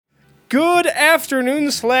Good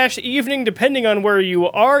afternoon/evening, depending on where you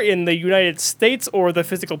are in the United States or the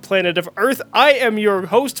physical planet of Earth. I am your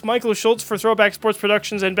host, Michael Schultz, for Throwback Sports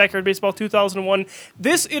Productions and Backyard Baseball 2001.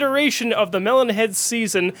 This iteration of the Melonheads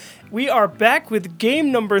season, we are back with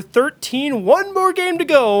game number 13. One more game to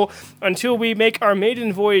go until we make our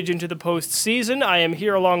maiden voyage into the postseason. I am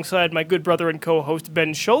here alongside my good brother and co-host,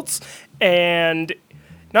 Ben Schultz, and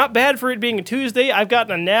not bad for it being a Tuesday. I've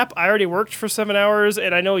gotten a nap. I already worked for 7 hours,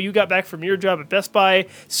 and I know you got back from your job at Best Buy.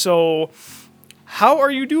 So, how are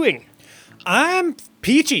you doing? I'm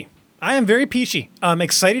peachy. I am very peachy. I'm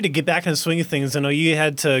excited to get back in the swing of things. I know you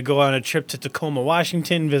had to go on a trip to Tacoma,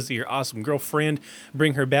 Washington, visit your awesome girlfriend,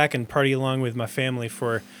 bring her back, and party along with my family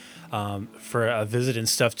for a visit and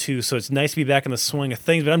stuff too. So it's nice to be back in the swing of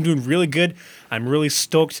things, but I'm doing really good. I'm really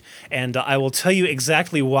stoked, and I will tell you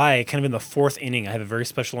exactly why. Kind of in the fourth inning, I have a very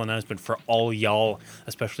special announcement for all y'all,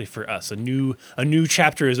 especially for us. A new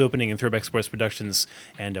chapter is opening in Throwback Sports Productions,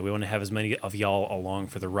 and we want to have as many of y'all along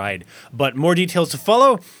for the ride. But more details to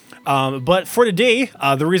follow. But for today,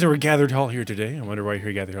 the reason we're gathered all here today, I wonder why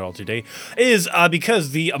you're gathered all today, is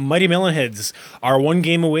because the Mighty Melonheads are one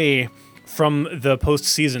game away from the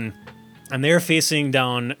postseason, and they're facing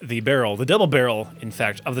down the double barrel, in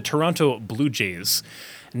fact, of the Toronto Blue Jays.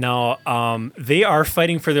 Now, they are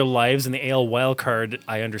fighting for their lives in the AL wildcard,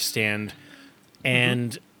 I understand,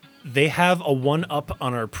 and they have a one-up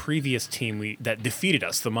on our previous team that defeated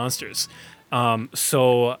us, the Monsters. Dude,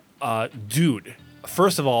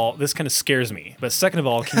 first of all, this kind of scares me, but second of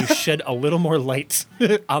all, can you shed a little more light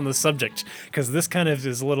on the subject? Because this kind of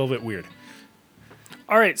is a little bit weird.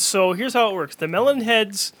 All right, so here's how it works. The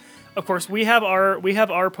Melonheads, of course, we have our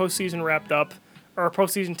postseason wrapped up, our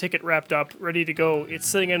postseason ticket wrapped up, ready to go. It's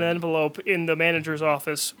sitting in an envelope in the manager's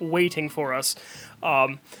office, waiting for us.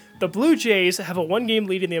 The Blue Jays have a one-game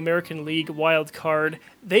lead in the American League wild card.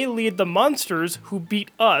 They lead the Monsters, who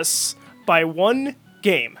beat us by one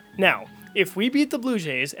game. Now, if we beat the Blue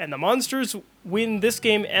Jays and the Monsters win this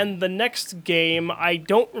game and the next game, I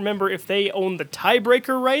don't remember if they own the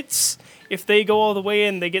tiebreaker rights, if they go all the way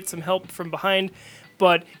and they get some help from behind.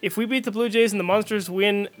 But if we beat the Blue Jays and the Monsters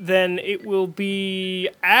win, then it will be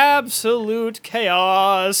absolute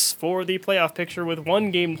chaos for the playoff picture with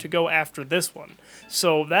one game to go after this one.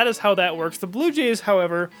 So that is how that works. The Blue Jays,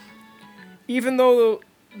 however, even though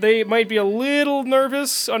they might be a little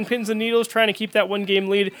nervous on pins and needles trying to keep that one-game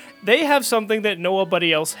lead, they have something that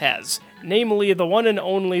nobody else has, namely the one and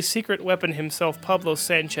only secret weapon himself, Pablo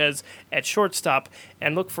Sanchez, at shortstop,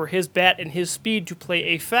 and look for his bat and his speed to play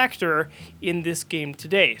a factor in this game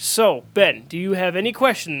today. So, Ben, do you have any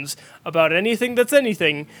questions about anything that's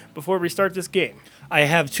anything before we start this game? I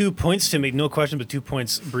have 2 points to make, no question, but 2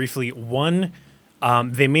 points briefly. One,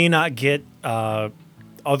 they may not get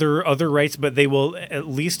other rights, but they will at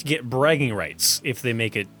least get bragging rights if they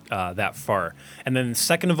make it that far. And then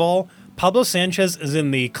second of all, Pablo Sanchez is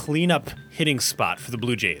in the cleanup hitting spot for the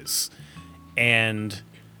Blue Jays, and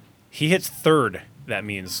he hits third, that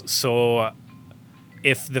means. So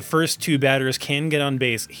if the first two batters can get on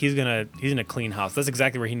base, he's gonna clean house. That's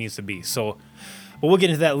exactly where he needs to be. So but we'll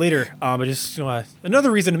get into that later. But just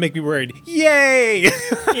another reason to make me worried. Yay!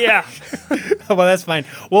 Yeah. Well, that's fine.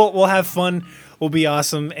 We'll have fun. We'll be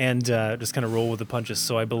awesome and just kind of roll with the punches.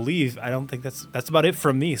 So I don't think that's about it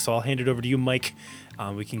from me. So I'll hand it over to you, Mike.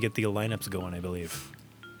 We can get the lineups going, I believe.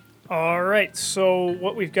 All right, so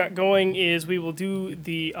what we've got going is we will do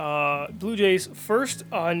the Blue Jays first,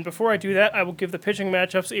 and before I do that, I will give the pitching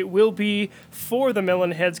matchups. It will be for the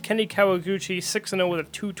Melonheads, Kenny Kawaguchi, 6-0 with a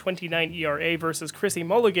 2.29 ERA versus Chrissy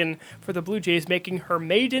Mulligan for the Blue Jays, making her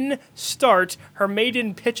maiden start, her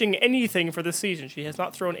maiden pitching anything for the season. She has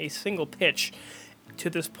not thrown a single pitch to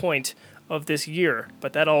this point of this year,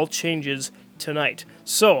 but that all changes tonight.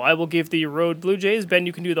 So I will give the road Blue Jays. Ben,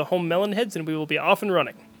 you can do the home Melonheads, and we will be off and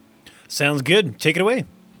running. Sounds good. Take it away.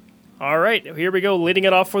 All right, here we go. Leading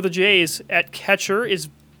it off for the Jays at catcher is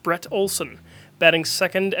Brett Olson. Batting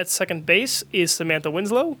second at second base is Samantha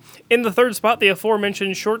Winslow. In the third spot, the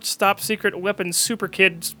aforementioned shortstop secret weapon super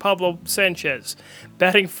kid Pablo Sanchez.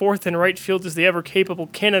 Batting fourth in right field is the ever-capable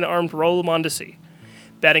cannon-armed Raul Mondesi.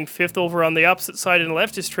 Batting fifth over on the opposite side and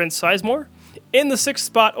left is Trent Sizemore. In the sixth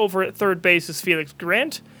spot over at third base is Felix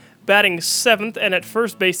Grant. Batting seventh and at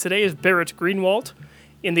first base today is Barrett Greenwald.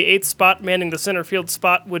 In the eighth spot, manning the center field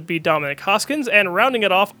spot, would be Dominic Hoskins, and rounding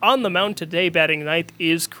it off on the mound today, batting ninth,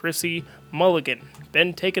 is Chrissy Mulligan.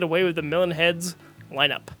 Ben, take it away with the Melonheads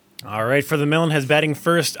lineup. All right, for the Melonheads, batting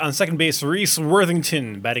first on second base, Reese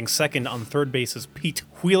Worthington. Batting second on third base is Pete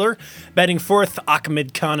Wheeler. Batting fourth,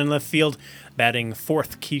 Ahmed Khan in left field. Batting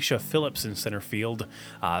fourth, Keisha Phillips in center field.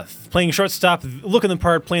 Playing shortstop, looking the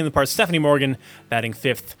part, playing the part, Stephanie Morgan, batting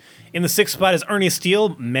fifth. In the sixth spot is Ernie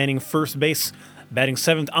Steele, manning first base. Batting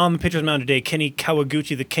seventh on the pitcher's mound today, Kenny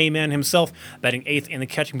Kawaguchi, the K-Man himself. Batting eighth in the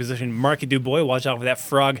catching position, Marky Dubois. Watch out for that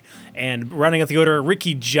frog. And rounding out the order,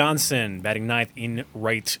 Ricky Johnson, batting ninth in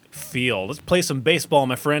right field. Let's play some baseball,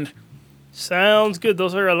 my friend. Sounds good.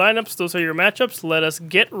 Those are our lineups. Those are your matchups. Let us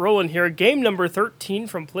get rolling here. Game number 13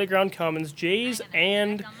 from Playground Commons, Jays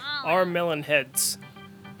and our Melonheads.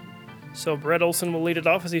 So Brett Olson will lead it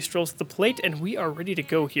off as he strolls to the plate, and we are ready to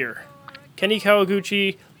go here. Kenny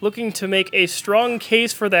Kawaguchi looking to make a strong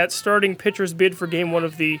case for that starting pitcher's bid for Game 1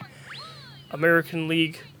 of the American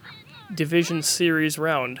League Division Series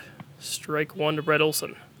round. Strike one to Brett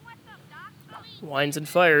Olson. Winds and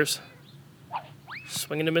fires.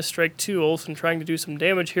 Swinging to miss, strike two. Olson trying to do some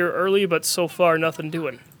damage here early, but so far nothing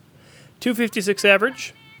doing. 256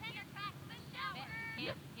 average.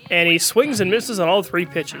 And he swings and misses on all three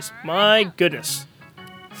pitches. My goodness.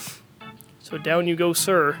 So down you go,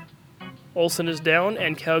 sir. Olson is down,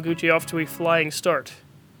 and Kawaguchi off to a flying start.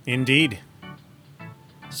 Indeed.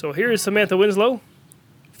 So here is Samantha Winslow,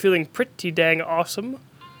 feeling pretty dang awesome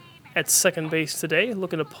at second base today,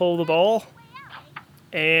 looking to pull the ball,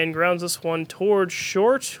 and grounds this one towards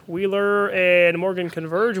short. Wheeler and Morgan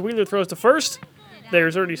converge. Wheeler throws to first.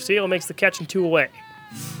 There's Ernie Steele, makes the catch and two away.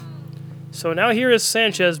 So now here is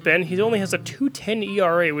Sanchez, Ben. He only has a 2.10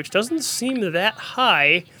 ERA, which doesn't seem that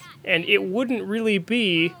high, and it wouldn't really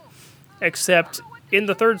be, except in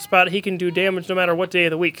the third spot, he can do damage no matter what day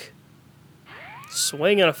of the week.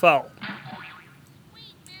 Swing and a foul.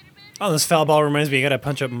 Oh, this foul ball reminds me, I got to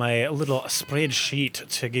punch up my little spreadsheet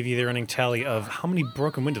to give you the running tally of how many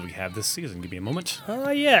broken windows we have this season. Give me a moment.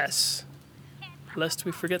 Yes. Lest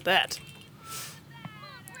we forget that.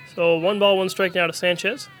 So 1-1 strike now to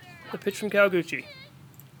Sanchez. The pitch from Kawaguchi.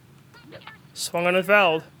 Swung on and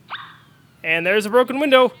fouled. And there's a broken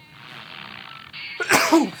window.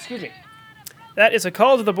 Excuse me. That is a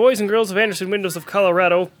call to the boys and girls of Anderson Windows of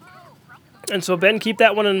Colorado. And so, Ben, keep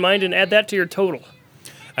that one in mind and add that to your total.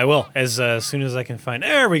 I will, as soon as I can find...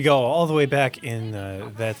 There we go, all the way back in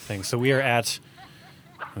that thing. So we are at...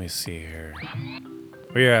 Let me see here.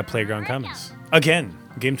 We are at Playground Commons. Again,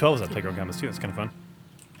 Game 12 is at Playground Commons, too. That's kind of fun.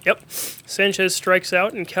 Yep. Sanchez strikes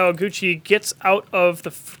out, and Kawaguchi gets out of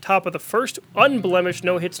the top of the first. Unblemished,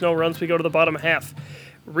 no hits, no runs. We go to the bottom half.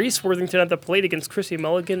 Reese Worthington at the plate against Chrissy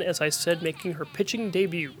Mulligan, as I said, making her pitching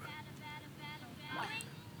debut.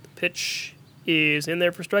 The pitch is in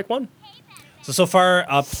there for strike one. So far,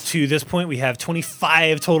 up to this point, we have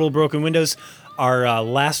 25 total broken windows. Our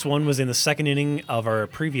last one was in the second inning of our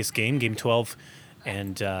previous game, Game 12,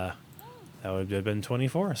 and that would have been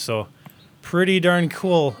 24. So pretty darn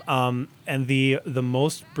cool. And the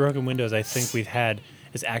most broken windows I think we've had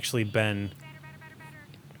has actually been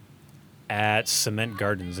at Cement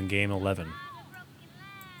Gardens in Game 11.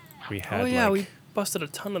 We had we busted a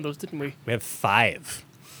ton of those, didn't we? We have 5.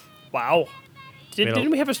 Wow. Didn't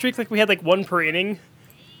we have a streak like we had like one per inning?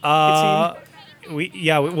 Inning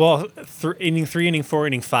 3, inning 4,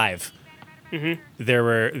 inning 5. Mm-hmm. There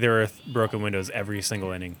were broken windows every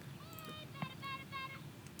single inning.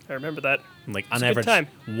 I remember that. Like on average,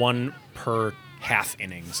 one per half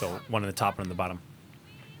inning. So one in the top, one in the bottom.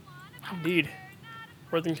 Indeed.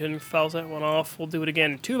 Worthington fouls that one off. We'll do it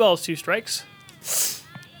again. 2 balls, 2 strikes.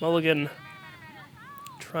 Mulligan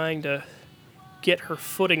trying to get her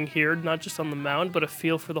footing here, not just on the mound, but a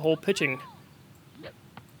feel for the whole pitching.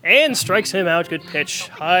 And strikes him out. Good pitch.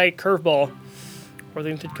 High curveball.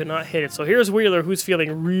 Worthington could not hit it. So here's Wheeler, who's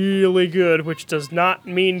feeling really good, which does not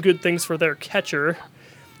mean good things for their catcher,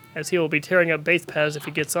 as he will be tearing up base paths if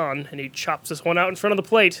he gets on, and he chops this one out in front of the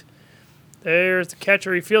plate. There's the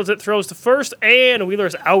catcher. He fields it, throws to first, and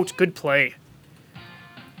Wheeler's out. Good play.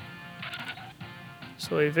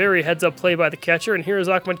 So a very heads-up play by the catcher, and here is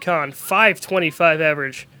Ahmed Khan, 525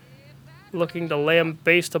 average, looking to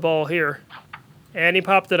lambaste the ball here. And he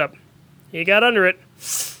popped it up. He got under it.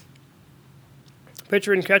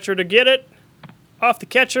 Pitcher and catcher to get it. Off the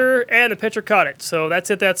catcher, and the pitcher caught it. So that's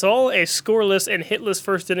it, that's all. A scoreless and hitless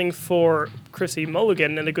first inning for Chrissy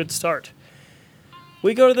Mulligan, and a good start.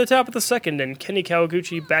 We go to the top of the second, and Kenny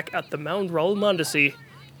Kawaguchi back at the mound. Raul Mondesi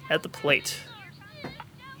at the plate.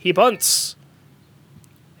 He bunts.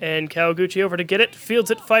 And Kawaguchi over to get it. Fields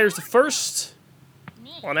it, fires the first.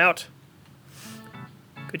 1 out.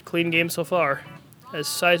 Good clean game so far, as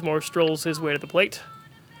Sizemore strolls his way to the plate.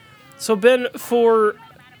 So, Ben, for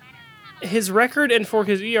his record and for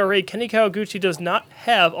his ERA, Kenny Kawaguchi does not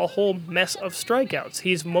have a whole mess of strikeouts.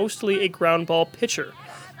 He's mostly a ground ball pitcher.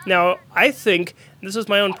 Now, I think, this is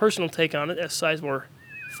my own personal take on it, as Sizemore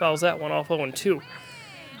fouls that one off 0-2.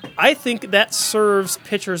 I think that serves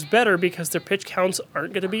pitchers better because their pitch counts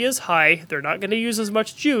aren't going to be as high, they're not going to use as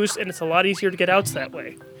much juice, and it's a lot easier to get outs that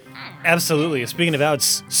way. Absolutely. Speaking of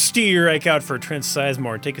outs, strike out for Trent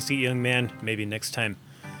Sizemore. Take a seat, young man. Maybe next time.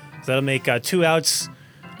 So that'll make 2 outs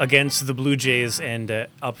against the Blue Jays and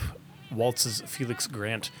up Waltz's Felix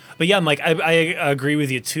Grant. But yeah, Mike, I agree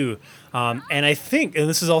with you too. And I think, and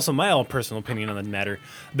this is also my own personal opinion on the matter,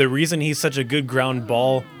 the reason he's such a good ground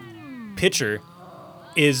ball pitcher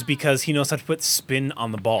is because he knows how to put spin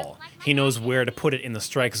on the ball. He knows where to put it in the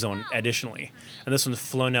strike zone additionally. And this one's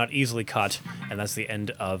flown out, easily caught, and that's the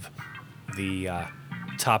end of the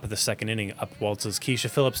top of the second inning. Up Waltz's Keisha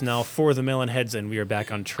Phillips now for the Melonheads, and we are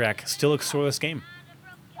back on track. Still a scoreless game.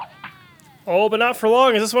 Oh, but not for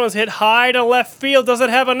long, as this one is hit high to left field. Does it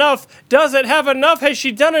have enough? Does it have enough? Has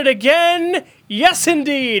she done it again? Yes,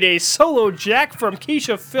 indeed. A solo jack from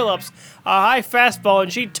Keisha Phillips. A high fastball,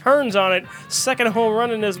 and she turns on it. Second home run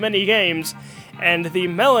in as many games. And the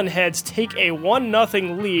Melonheads take a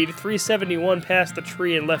 1-0 lead, 371 past the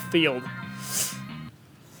tree in left field.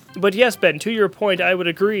 But yes, Ben, to your point, I would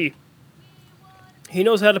agree. He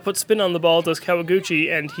knows how to put spin on the ball, does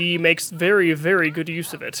Kawaguchi, and he makes very, very good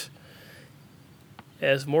use of it.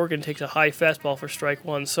 As Morgan takes a high fastball for strike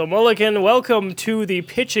one. So Mulligan, welcome to the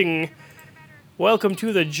pitching. Welcome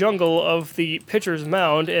to the jungle of the pitcher's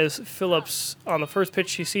mound as Phillips, on the first pitch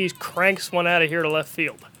she sees, cranks one out of here to left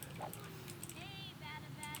field.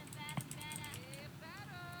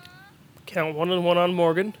 Count 1-1 on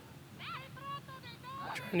Morgan.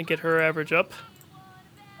 Trying to get her average up.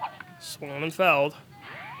 Swung and fouled.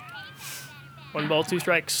 1 ball, 2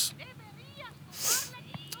 strikes.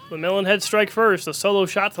 The Melonhead strike first, a solo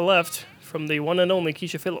shot to left from the one and only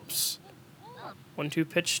Keisha Phillips. 1-2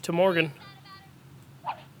 pitch to Morgan.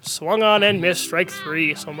 Swung on and missed, strike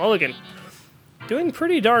 3. So Mulligan doing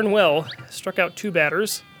pretty darn well. Struck out 2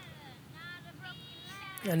 batters.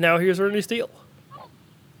 And now here's Ernie Steele.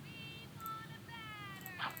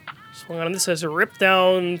 Swung on, this has a rip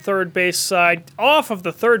down third base side. Off of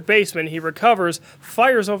the third baseman, he recovers,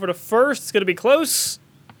 fires over to first. It's going to be close,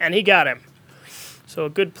 and he got him. So a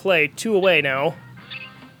good play, 2 away now,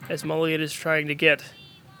 as Mulligan is trying to get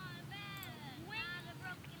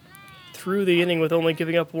through the inning with only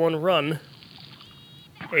giving up 1 run.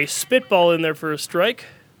 A spitball in there for a strike.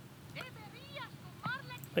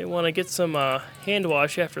 Might want to get some hand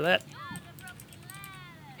wash after that.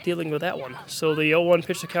 Dealing with that one. So the 0-1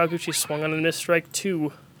 pitch to Kawaguchi swung on and missed, strike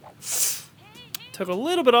 2. Took a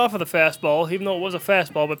little bit off of the fastball, even though it was a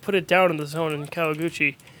fastball, but put it down in the zone, and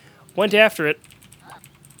Kawaguchi went after it.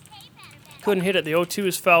 Couldn't hit it. The 0-2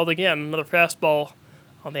 is fouled again. Another fastball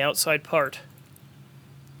on the outside part.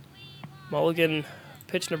 Mulligan,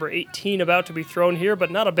 pitch number 18 about to be thrown here, but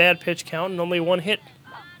not a bad pitch count, and only 1 hit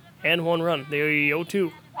and 1 run. The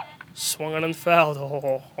 0-2 swung on and fouled.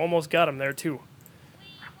 Oh, almost got him there too.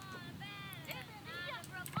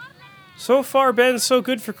 So far, Ben, so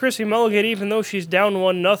good for Chrissy Mulligan, even though she's down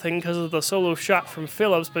 1-0 because of the solo shot from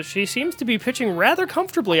Phillips, but she seems to be pitching rather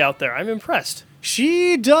comfortably out there. I'm impressed.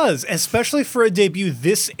 She does, especially for a debut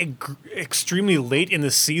this extremely late in the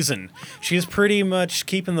season. She's pretty much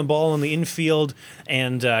keeping the ball in the infield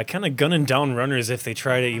and kind of gunning down runners if they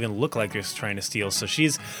try to even look like they're trying to steal. So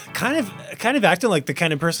she's kind of acting like the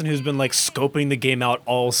kind of person who's been like scoping the game out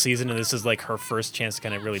all season, and this is like her first chance to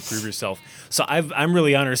kind of really prove herself. So I'm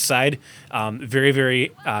really on her side. Very,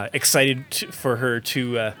 very excited for her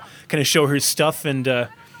to kind of show her stuff and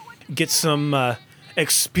get some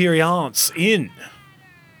experience in.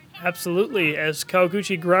 Absolutely, as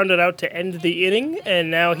Kawaguchi grounded out to end the inning, and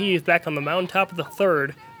now he is back on the mound, top of the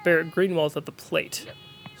third. Barrett Greenwald's at the plate.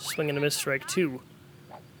 Swing and a miss, strike 2.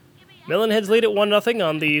 Melonheads lead at 1-0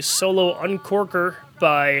 on the solo uncorker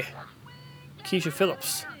by Keisha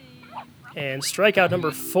Phillips. And strikeout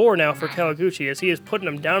number 4 now for Kawaguchi, as he is putting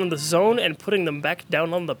them down in the zone and putting them back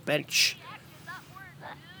down on the bench.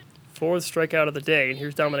 4th strikeout of the day, and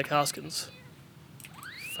here's Dominic Hoskins.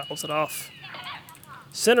 Fouls it off.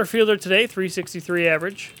 Center fielder today, 363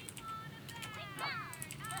 average.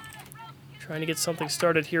 Trying to get something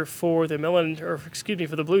started here for the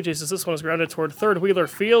for the Blue Jays, as this one is grounded toward third. Wheeler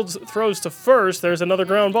Fields throws to first. There's another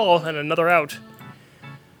ground ball and another out.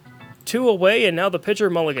 2 away, and now the pitcher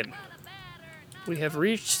Mulligan. We have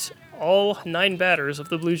reached all 9 batters of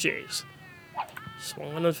the Blue Jays.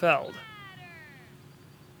 Swung and fouled.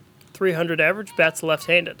 300 average, bats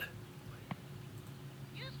left-handed.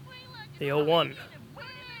 The 0-1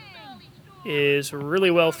 is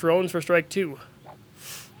really well thrown for strike 2.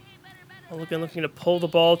 Mulligan looking to pull the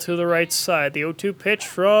ball to the right side. The 0-2 pitch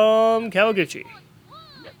from Kawaguchi.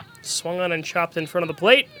 Swung on and chopped in front of the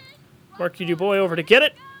plate. Marky Dubois over to get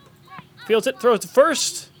it. Fields it, throws to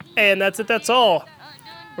first. And that's it, that's all.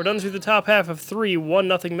 We're done through the top half of 3,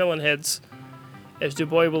 1-0 Melonheads, as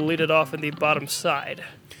Dubois will lead it off in the bottom side.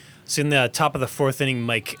 So in the top of the 4th inning,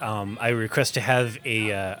 Mike, I request to have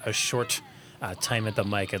a short time at the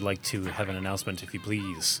mic. I'd like to have an announcement, if you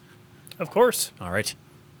please. Of course. All right.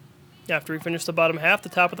 After we finish the bottom half, the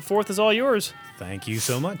top of the 4th is all yours. Thank you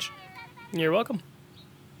so much. You're welcome.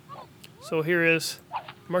 So here is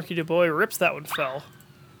Marky Dubois, rips that one foul.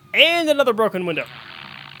 And another broken window.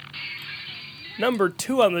 Number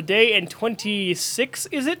 2 on the day, and 26,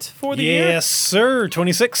 is it, for the year? Yes, sir.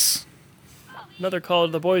 26. Another call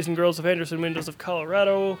to the boys and girls of Anderson Windows of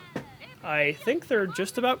Colorado. I think they're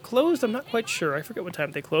just about closed. I'm not quite sure. I forget what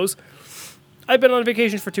time they close. I've been on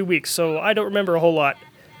vacation for 2 weeks, so I don't remember a whole lot.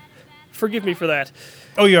 Forgive me for that.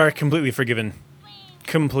 Oh, you are completely forgiven.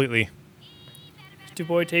 Completely.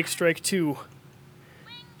 Dubois takes strike 2.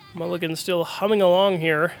 Mulligan still humming along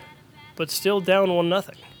here, but still down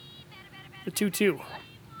 1-0. The 2-2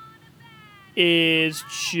 is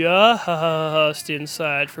just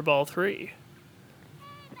inside for ball 3.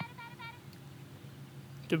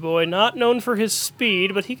 Dubois not known for his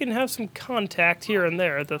speed, but he can have some contact here and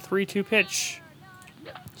there. The 3-2 pitch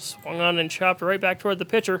swung on and chopped right back toward the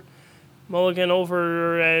pitcher. Mulligan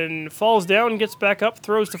over and falls down, gets back up,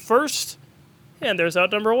 throws to first, and there's out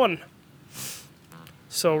number 1.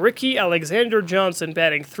 So Ricky Alexander Johnson,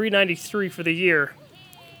 batting .393 for the year,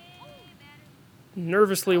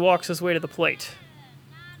 nervously walks his way to the plate.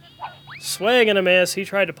 Swang and a miss. He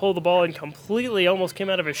tried to pull the ball and completely almost came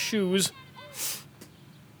out of his shoes.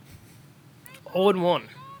 0-1. You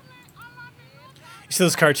see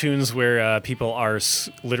those cartoons where people are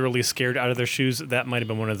literally scared out of their shoes? That might have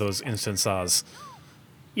been one of those instances.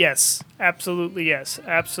 Yes, absolutely yes.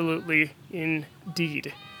 Absolutely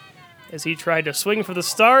indeed. As he tried to swing for the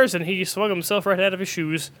stars, and he swung himself right out of his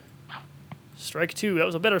shoes. Strike 2. That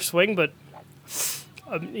was a better swing, but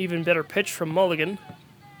an even better pitch from Mulligan.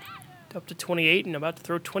 Up to 28 and about to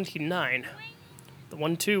throw 29. The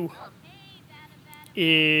 1-2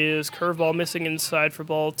 is curveball missing inside for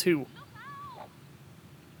ball 2.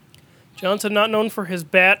 Johnson not known for his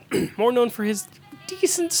bat, more known for his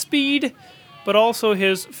decent speed, but also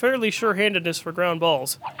his fairly sure-handedness for ground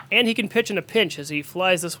balls. And he can pitch in a pinch as he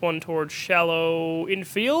flies this one towards shallow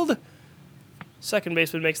infield. Second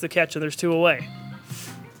baseman makes the catch, and there's 2 away.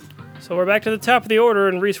 So we're back to the top of the order,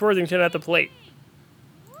 and Reese Worthington at the plate.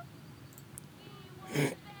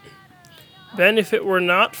 Ben, if it were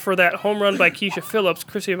not for that home run by Keisha Phillips,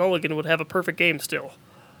 Chrissy Mulligan would have a perfect game still.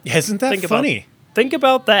 Isn't that funny? Think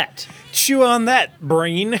about that. Chew on that,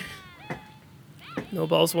 brain. No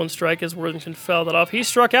balls, 1 strike as Worthington fouled it off. He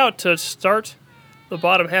struck out to start the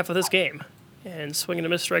bottom half of this game. And swinging a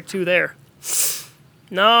miss, strike 2 there.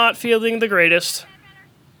 Not feeling the greatest.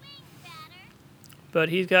 But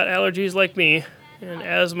he's got allergies like me and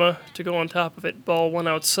asthma to go on top of it. Ball 1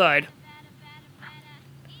 outside.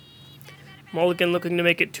 Mulligan looking to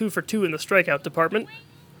make it 2 for 2 in the strikeout department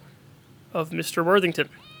of Mr. Worthington.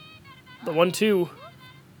 The 1-2.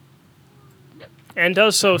 And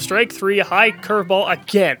does so. Strike 3, high curveball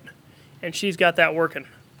again. And she's got that working.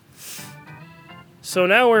 So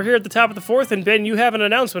now we're here at the top of the 4th, and Ben, you have an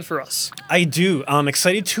announcement for us. I do. I'm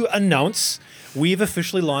excited to announce we've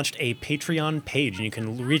officially launched a Patreon page, and you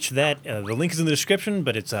can reach that. The link is in the description,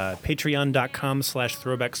 but it's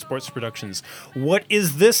patreon.com/throwbacksportsproductions. What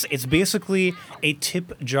is this? It's basically a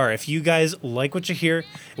tip jar. If you guys like what you hear,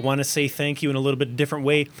 want to say thank you in a little bit different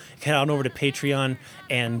way, head on over to Patreon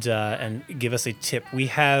and give us a tip. We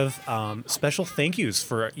have special thank yous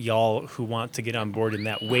for y'all who want to get on board in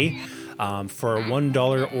that way. For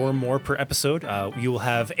 $1 or more per episode, you will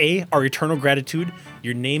have our eternal gratitude,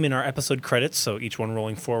 your name in our episode credits, so each one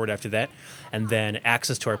rolling forward after that, and then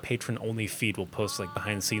access to our patron-only feed. We'll post like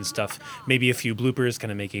behind-the-scenes stuff, maybe a few bloopers,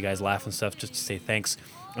 kind of make you guys laugh and stuff, just to say thanks.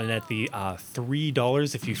 And at the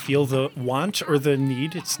 $3, if you feel the want or the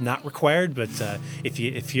need, it's not required, but if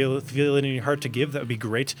you feel it in your heart to give, that would be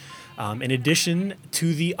great. In addition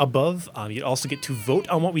to the above, you'd also get to vote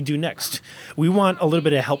on what we do next. We want a little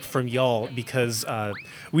bit of help from y'all because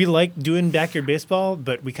we like doing backyard baseball,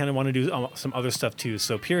 but we kind of want to do some other stuff too.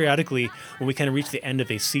 So periodically, when we kind of reach the end of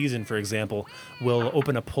a season, for example, we'll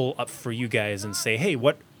open a poll up for you guys and say, hey,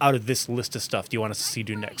 what out of this list of stuff do you want us to see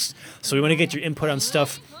do next? So we want to get your input on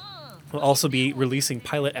stuff We'll also be releasing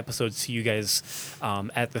pilot episodes to you guys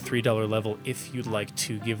at the $3 level if you'd like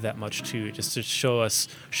to give that much too, just to show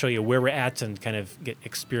you where we're at and kind of get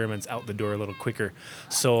experiments out the door a little quicker.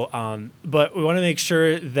 So, but we want to make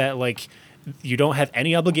sure that like you don't have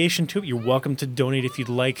any obligation to it. You're welcome to donate if you'd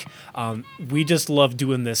like. We just love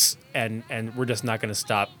doing this, and we're just not going to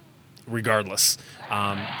stop regardless.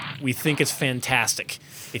 We think it's fantastic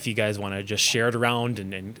if you guys want to just share it around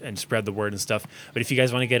and spread the word and stuff. But if you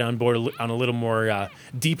guys want to get on board on a little more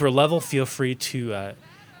deeper level, feel free to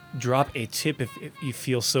drop a tip if you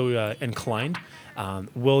feel so inclined.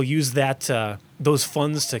 We'll use those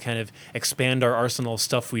funds to kind of expand our arsenal of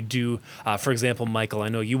stuff we do. For example, Michael, I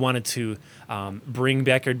know you wanted to bring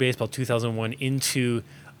Backyard Baseball 2001 into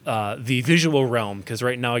the visual realm, because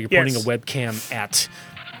right now you're pointing a webcam at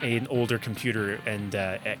an older computer and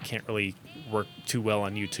it can't really work too well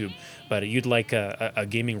on YouTube. But you'd like a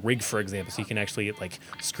gaming rig, for example, so you can actually like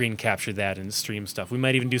screen capture that and stream stuff. We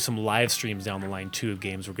might even do some live streams down the line too of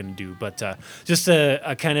games we're going to do. But just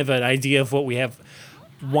a kind of an idea of what we have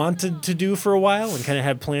wanted to do for a while and kind of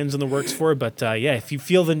had plans in the works for. But yeah, if you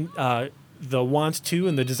feel the want to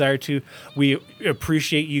and the desire to, we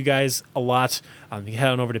appreciate you guys a lot. You can head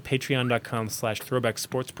on over to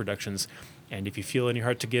patreon.com/throwbacksportsproductions. And if you feel in your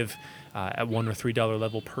heart to give at $1 or $3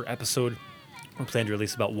 level per episode, we plan to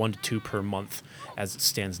release about 1 to 2 per month as it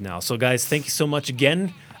stands now. So guys, thank you so much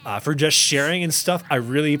again for just sharing and stuff.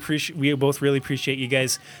 We both really appreciate you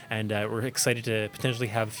guys, and we're excited to potentially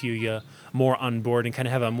have a few more on board and kind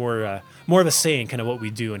of have a more of a say in kind of what we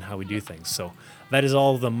do and how we do things. So that is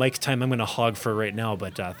all the mic time I'm going to hog for right now,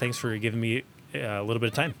 but thanks for giving me a little bit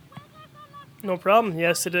of time. No problem.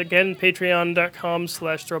 Yes, again,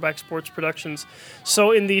 patreon.com/throwbacksportsproductions.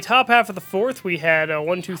 So in the top half of the fourth, we had a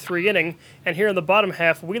 1-2-3 inning, and here in the bottom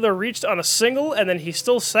half, Wheeler reached on a single, and then he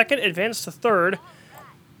still second, advanced to third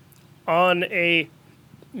on a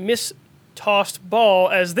mistossed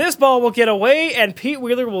ball, as this ball will get away, and Pete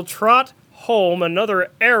Wheeler will trot home.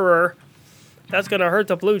 Another error. That's going to hurt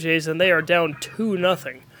the Blue Jays, and they are down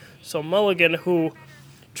 2-0. So Mulligan, who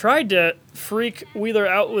tried to freak Wheeler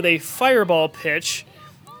out with a fireball pitch,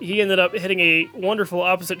 he ended up hitting a wonderful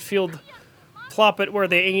opposite field plop it where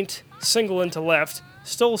they ain't, single into left,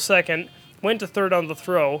 stole second, went to third on the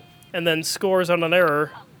throw, and then scores on an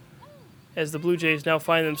error as the Blue Jays now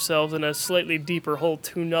find themselves in a slightly deeper hole,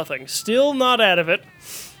 2-0. Still not out of it,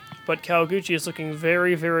 but Kawaguchi is looking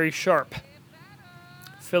very, very sharp.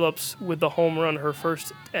 Phillips with the home run, her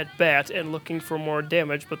first at bat, and looking for more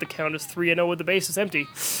damage, but the count is 3-0 with the bases empty,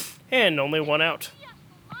 and only one out.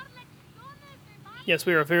 Yes,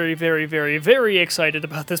 we are very, very, very, very excited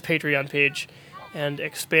about this Patreon page and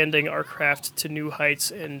expanding our craft to new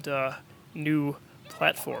heights and new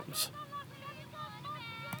platforms.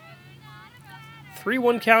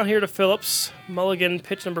 3-1 count here to Phillips. Mulligan,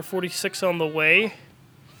 pitch number 46 on the way.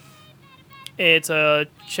 It's a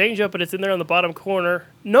changeup, but it's in there on the bottom corner.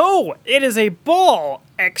 No, it is a ball.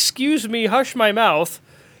 Excuse me, hush my mouth.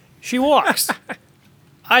 She walks.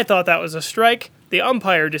 I thought that was a strike. The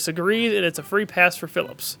umpire disagrees, and it's a free pass for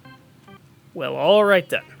Phillips. Well, all right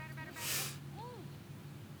then.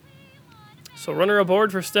 So runner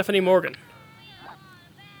aboard for Stephanie Morgan.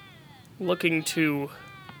 Looking to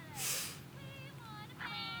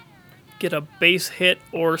get a base hit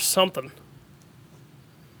or something.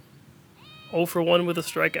 0 for 1 with a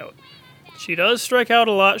strikeout. She does strike out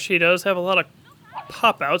a lot. She does have a lot of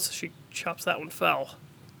pop-outs. She chops that one foul.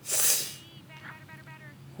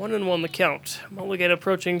 1-1 the count. Mulligan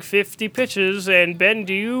approaching 50 pitches. And Ben,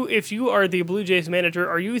 if you are the Blue Jays manager,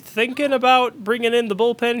 are you thinking about bringing in the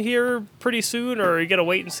bullpen here pretty soon, or are you going to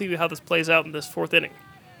wait and see how this plays out in this fourth inning?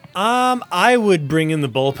 I would bring in the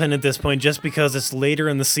bullpen at this point just because it's later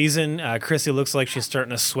in the season. Chrissy looks like she's starting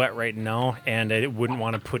to sweat right now, and I wouldn't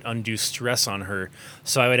want to put undue stress on her.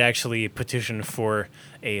 So I would actually petition for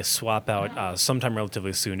a swap out sometime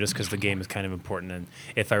relatively soon, just because the game is kind of important. And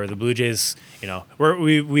if I were the Blue Jays,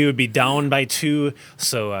 we would be down by 2,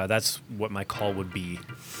 so that's what my call would be.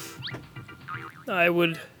 I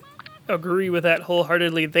would agree with that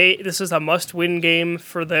wholeheartedly. This is a must-win game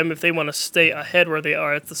for them if they want to stay ahead where they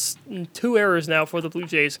are. It's 2 errors now for the Blue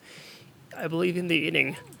Jays, I believe, in the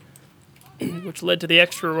inning, which led to the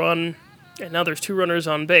extra run, and now there's 2 runners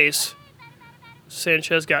on base.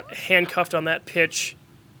 Sanchez got handcuffed on that pitch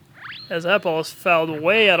as that ball is fouled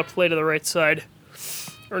way out of play to the right side.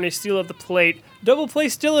 Ernie Steele at the plate. Double play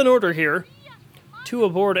still in order here. 2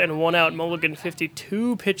 aboard and 1 out. Mulligan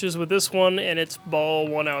 52 pitches with this one, and it's ball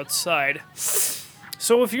 1 outside.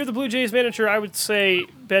 So if you're the Blue Jays manager, I would say,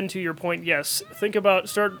 Ben, to your point, yes. Think about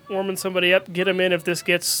start warming somebody up, get them in if this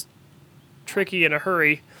gets tricky in a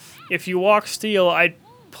hurry. If you walk steal, I'd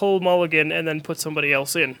pull mulligan and then put somebody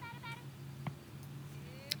else in.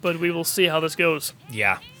 But we will see how this goes.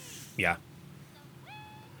 Yeah.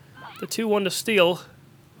 The 2-1 to Steele,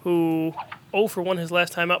 who 0 for 1 his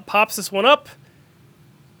last time out, pops this one up.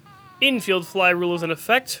 Infield fly rule is in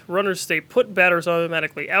effect. Runners stay put, batters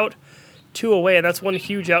automatically out. 2 away, and that's one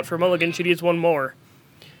huge out for Mulligan. She needs one more.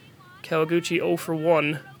 Kawaguchi 0 for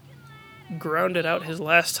 1. Grounded out his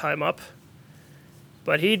last time up.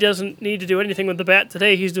 But he doesn't need to do anything with the bat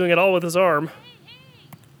today. He's doing it all with his arm.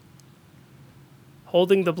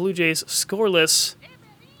 Holding the Blue Jays scoreless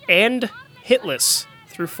and hitless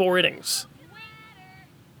through 4 innings.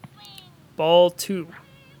 Ball 2.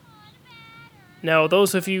 Now,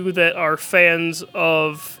 those of you that are fans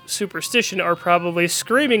of Superstition are probably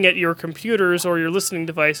screaming at your computers or your listening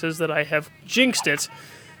devices that I have jinxed it.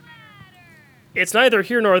 It's neither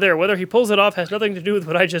here nor there. Whether he pulls it off has nothing to do with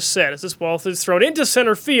what I just said. As this ball is thrown into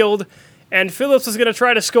center field, and Phillips is going to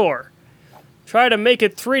try to score. Try to make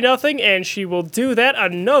it 3-0, and she will do that.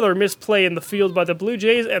 Another misplay in the field by the Blue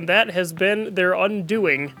Jays, and that has been their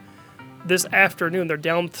undoing this afternoon. They're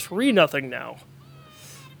down 3-0 now.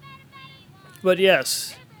 But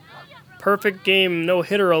yes, perfect game,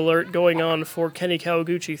 no-hitter alert going on for Kenny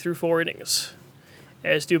Kawaguchi through 4 innings.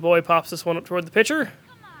 As Dubois pops this one up toward the pitcher.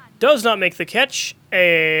 Does not make the catch,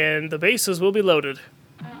 and the bases will be loaded.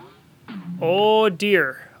 Oh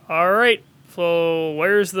dear. All right, so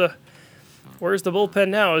where's the bullpen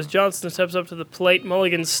now as Johnson steps up to the plate?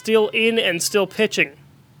 Mulligan's still in and still pitching.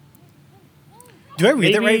 Do I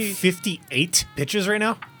read that right? 58 pitches right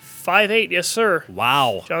now? 5-8, yes sir.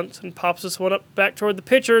 Wow. Johnson pops this one up back toward the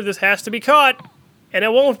pitcher. This has to be caught, and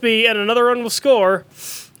it won't be, and another run will score.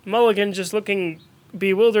 Mulligan just looking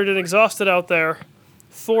bewildered and exhausted out there.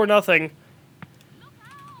 4-0.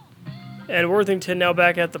 And Worthington now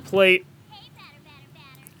back at the plate.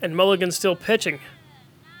 And Mulligan still pitching.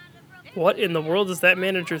 What in the world is that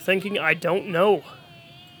manager thinking? I don't know.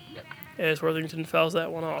 As Worthington fouls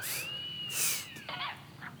that one off.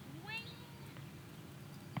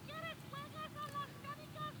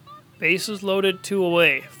 Bases loaded, 2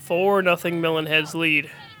 away. 4-0 Melonheads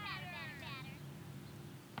lead.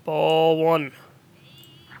 Ball 1.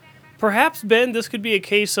 Perhaps, Ben, this could be a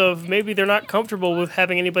case of maybe they're not comfortable with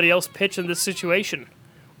having anybody else pitch in this situation.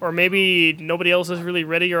 Or maybe nobody else is really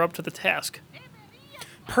ready or up to the task.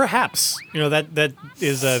 Perhaps. That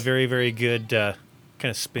is a very, very good kind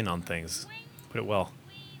of spin on things. Put it well.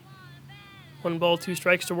 1 ball, 2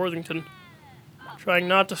 strikes to Worthington. Trying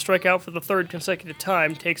not to strike out for the 3rd consecutive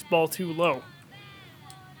time, takes ball 2 low.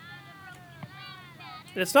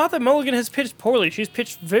 And it's not that Mulligan has pitched poorly. She's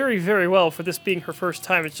pitched very, very well for this being her first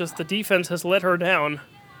time. It's just the defense has let her down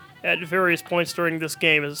at various points during this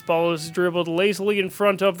game. As this ball is dribbled lazily in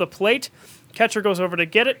front of the plate. Catcher goes over to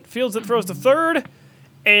get it, fields it, throws to 3rd,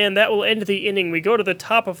 and that will end the inning. We go to the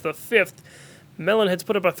top of the 5th. Melonheads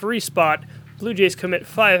put up a 3 spot. Blue Jays commit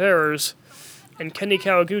 5 errors. And Kenny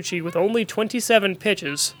Kawaguchi, with only 27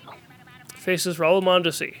 pitches, faces Raul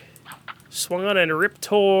Mondesi. Swung on and ripped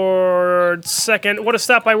toward second. What a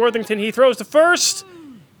stop by Worthington. He throws to first.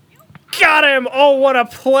 Got him! Oh, what a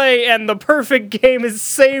play, and the perfect game is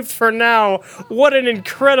saved for now. What an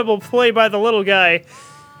incredible play by the little guy.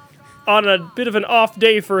 On a bit of an off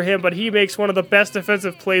day for him, but he makes one of the best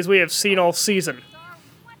defensive plays we have seen all season.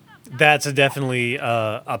 That's definitely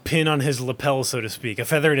a pin on his lapel, so to speak. A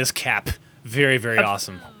feather in his cap. Very, very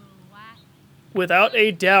awesome. Without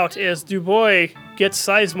a doubt, as Dubois gets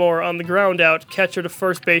Sizemore on the ground out, catcher to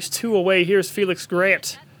first base, 2 away. Here's Felix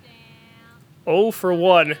Grant. 0 for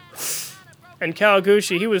 1. And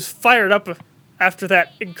Kawaguchi, he was fired up after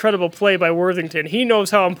that incredible play by Worthington. He knows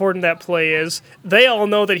how important that play is. They all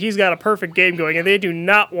know that he's got a perfect game going, and they do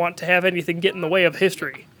not want to have anything get in the way of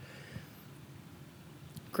history.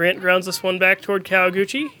 Grant grounds this one back toward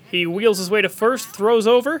Kawaguchi. He wheels his way to first, throws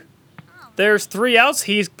over. There's 3 outs.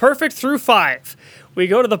 He's perfect through 5. We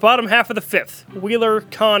go to the bottom half of the 5th. Wheeler,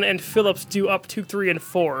 Kahn, and Phillips due up 2, 3, and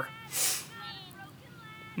 4.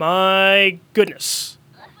 My goodness.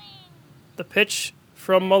 The pitch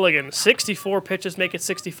from Mulligan. 64 pitches make it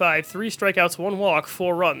 65. 3 strikeouts, 1 walk,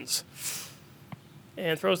 4 runs.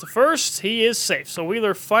 And throws to first. He is safe. So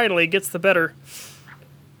Wheeler finally gets the better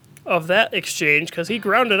of that exchange because he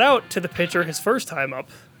grounded out to the pitcher his first time up.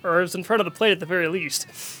 Or it was in front of the plate at the very least.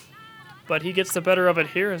 But he gets the better of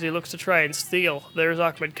it here as he looks to try and steal. There's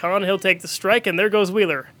Ahmed Khan. He'll take the strike, and there goes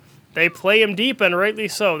Wheeler. They play him deep, and rightly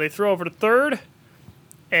so. They throw over to third,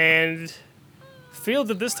 and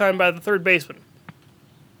fielded this time by the third baseman.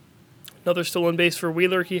 Another stolen base for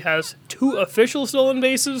Wheeler. He has 2 official stolen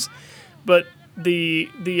bases, but the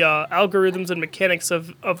algorithms and mechanics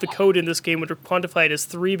of the code in this game, which are quantified as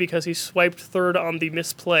 3 because he swiped third on the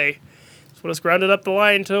misplay. So it's grounded up the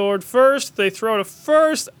line toward first. They throw to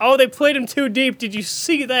first. Oh, they played him too deep. Did you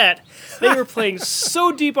see that? They were playing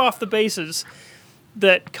so deep off the bases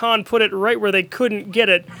that Khan put it right where they couldn't get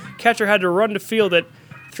it. Catcher had to run to field it,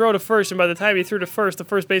 throw to first, and by the time he threw to first, the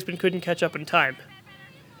first baseman couldn't catch up in time.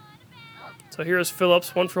 So here's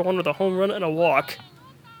Phillips, 1-for-1 with a home run and a walk.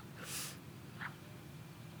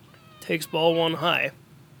 Takes ball 1 high.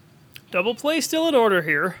 Double play still in order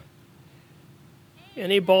here.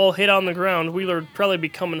 Any ball hit on the ground, Wheeler would probably be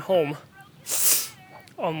coming home.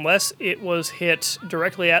 Unless it was hit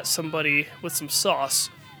directly at somebody with some sauce.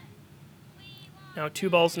 Now 2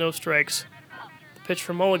 balls, no strikes. The pitch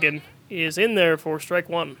from Mulligan is in there for strike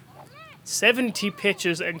 1. 70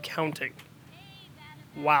 pitches and counting.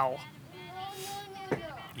 Wow.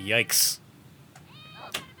 Yikes.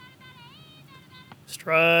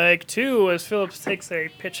 Strike 2 as Phillips takes a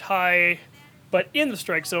pitch high, but in the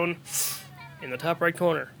strike zone in the top right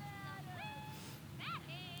corner.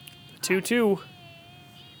 2-2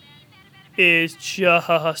 is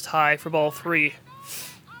just high for ball 3.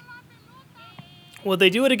 Would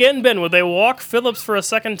they do it again, Ben? Would they walk Phillips for a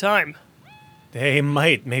second time? They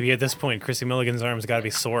might. Maybe at this point, Chrissy Milligan's arm's got to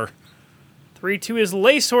be sore. 3-2 is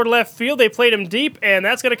laced toward left field. They played him deep, and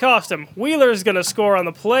that's going to cost him. Wheeler's going to score on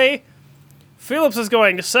the play. Phillips is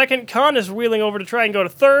going to second. Khan is wheeling over to try and go to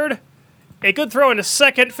third. A good throw into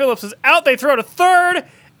second. Phillips is out. They throw to third,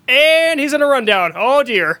 and he's in a rundown. Oh,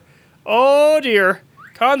 dear. Oh, dear.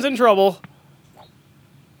 Khan's in trouble.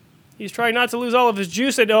 He's trying not to lose all of his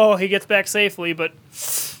juice, and he gets back safely, but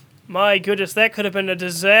my goodness, that could have been a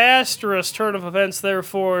disastrous turn of events there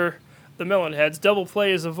for the Melonheads. Double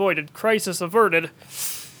play is avoided. Crisis averted.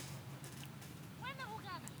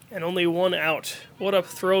 And only 1 out. What a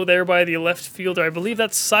throw there by the left fielder. I believe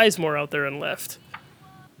that's Sizemore out there in left.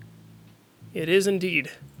 It is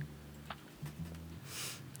indeed.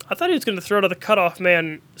 I thought he was going to throw to the cutoff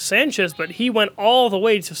man, Sanchez, but he went all the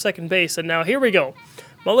way to second base, and now here we go.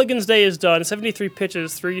 Mulligan's day is done. 73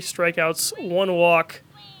 pitches, 3 strikeouts, 1 walk,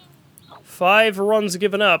 5 runs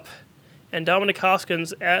given up, and Dominic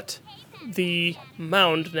Hoskins at the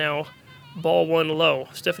mound now. Ball 1 low.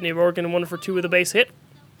 Stephanie Morgan 1 for 2 with a base hit.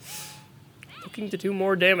 Looking to do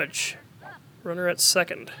more damage. Runner at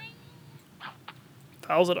second.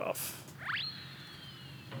 Fouls it off.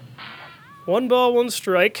 1 ball, 1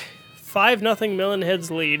 strike. 5-0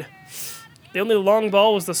 Melonheads lead. The only long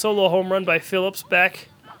ball was the solo home run by Phillips back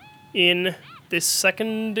in this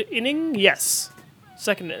second inning. Yes,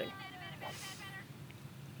 second inning.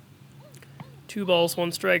 2 balls,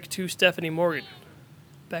 1 strike to Stephanie Morgan.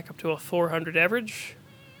 Back up to a 400 average.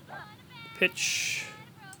 Pitch.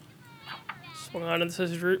 Swung on, and this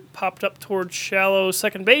is popped up towards shallow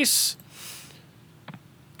second base.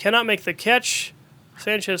 Cannot make the catch.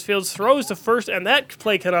 Sanchez fields, throws to first, and that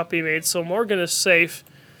play cannot be made, so Morgan is safe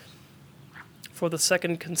for the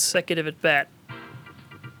second consecutive at bat.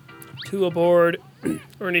 2 aboard.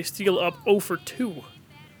 Ernie Steele up 0 for 2.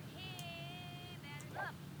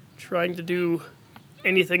 Trying to do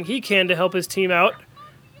anything he can to help his team out,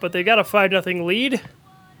 but they got a 5-0 lead,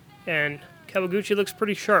 and Kawaguchi looks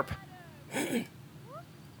pretty sharp.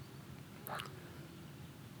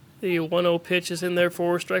 The 1-0 pitch is in there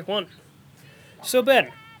for strike 1. So,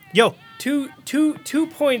 Ben. Yo. Two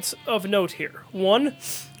points of note here. 1,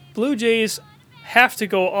 Blue Jays have to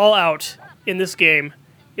go all out in this game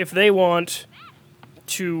if they want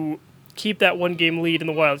to keep that 1-game lead in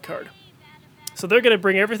the wild card. So they're going to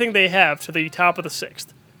bring everything they have to the top of the 6th.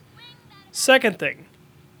 Second thing,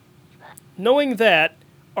 knowing that,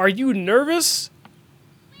 are you nervous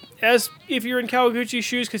as if you're in Kawaguchi's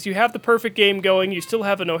shoes because you have the perfect game going, you still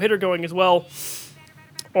have a no-hitter going as well?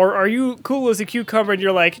 Or are you cool as a cucumber and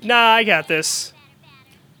you're like, nah, I got this?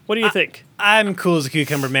 What do you think? I'm cool as a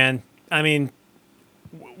cucumber, man. I mean,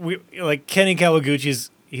 Kenny Kawaguchi's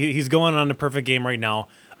he's going on a perfect game right now.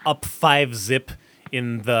 Up 5-0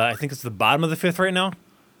 in the, I think it's the bottom of the 5th right now.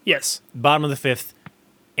 Yes. Bottom of the 5th.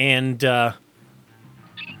 And, yeah,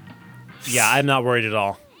 I'm not worried at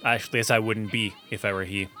all. Actually, yes, I wouldn't be if I were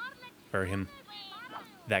he or him.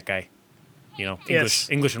 That guy. You know,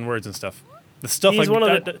 English and words and stuff. The stuff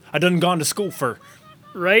I done gone to school for.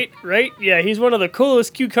 Right. Yeah, he's one of the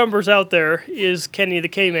coolest cucumbers out there, is Kenny the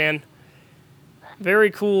K-Man.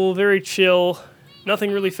 Very cool, very chill.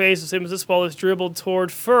 Nothing really phases him as this ball is dribbled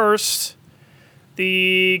toward first.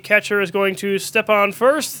 The catcher is going to step on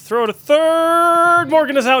first, throw to third.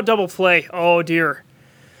 Morgan is out, double play. Oh, dear.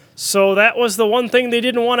 So that was the one thing they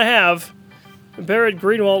didn't want to have. Barrett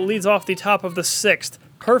Greenwald leads off the top of the 6th.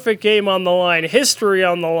 Perfect game on the line. History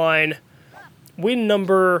on the line. Win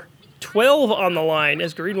number 12 on the line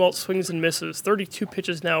as Greenwald swings and misses. 32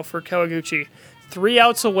 pitches now for Kawaguchi. 3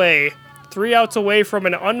 outs away. 3 outs away from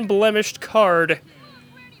an unblemished card.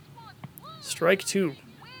 Strike 2.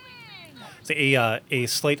 A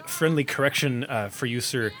slight friendly correction for you,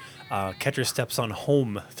 sir. Catcher steps on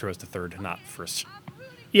home, throws to third, not first.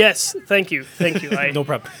 Yes, thank you. I No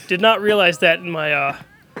problem. did not realize that in my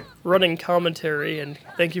running commentary, and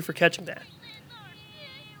thank you for catching that.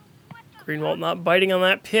 Greenwald not biting on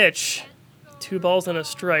that pitch. 2 balls and a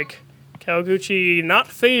strike. Kawaguchi not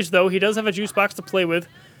phased, though. He does have a juice box to play with.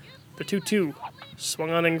 The 2-2.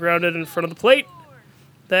 Swung on and grounded in front of the plate.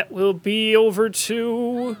 That will be over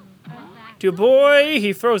to Dubois.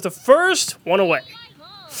 He throws the first. 1 away.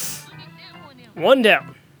 1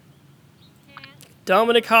 down.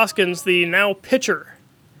 Dominic Hoskins, the now pitcher.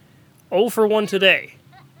 0 for 1 today.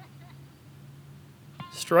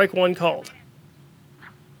 Strike 1 called.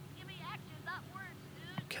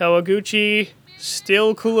 Kawaguchi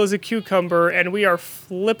still cool as a cucumber, and we are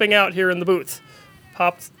flipping out here in the booth.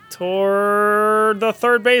 Popped toward the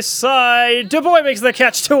third base side. Dubois makes the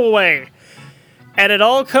catch, 2 away. And it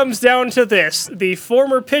all comes down to this. The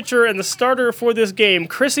former pitcher and the starter for this game,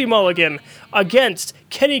 Chrissy Mulligan, against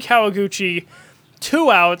Kenny Kawaguchi.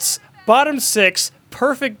 2 outs, bottom 6,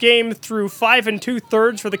 perfect game through 5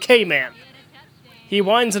 2/3 for the K-Man. He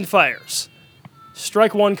winds and fires.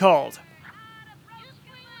 Strike 1 called.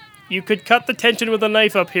 You could cut the tension with a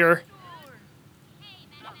knife up here.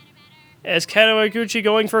 As Kawaguchi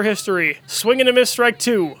going for history. Swing and a miss, strike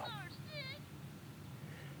 2.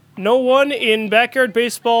 No one in backyard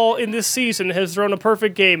baseball in this season has thrown a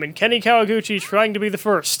perfect game, and Kenny Kawaguchi trying to be the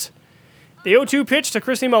first. The 0-2 pitch to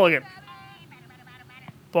Chrissy Mulligan.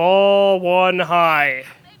 Ball 1 high.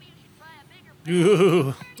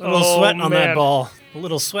 Ooh, a little sweat on man. that ball. A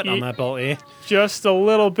little sweat on that ball, eh? Just a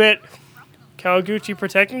little bit. Kawaguchi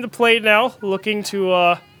protecting the plate now, looking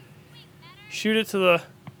to shoot it to the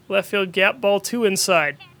left field gap. Ball 2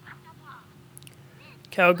 inside.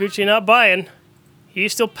 Kawaguchi not buying.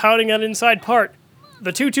 He's still pounding that inside part.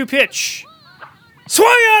 The 2-2 pitch. Swung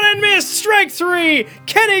on and missed. Strike 3.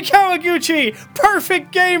 Kenny Kawaguchi.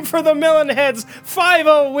 Perfect game for the Melonheads.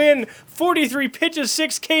 5-0 win. 43 pitches,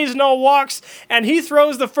 6 Ks, no walks. And he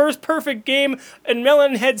throws the first perfect game in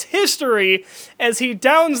Melonheads history as he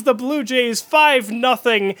downs the Blue Jays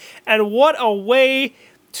 5-0. And what a way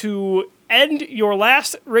to end your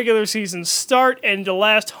last regular season start and the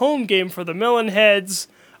last home game for the Melonheads.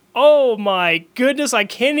 Oh my goodness, I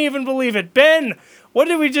can't even believe it. Ben, what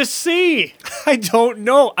did we just see? I don't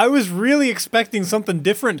know. I was really expecting something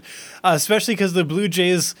different, especially because the Blue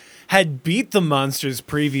Jays had beat the Monsters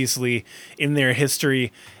previously in their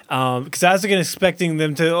history. Because I was expecting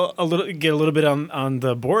them to get a little bit on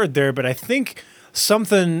the board there, but I think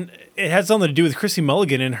it had something to do with Chrissy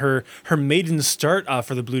Mulligan and her maiden start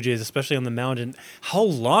for the Blue Jays, especially on the mound, and how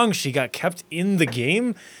long she got kept in the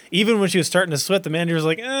game. Even when she was starting to sweat, the manager was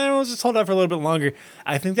like, we'll just hold out for a little bit longer.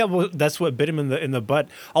 I think that's what bit him in the butt.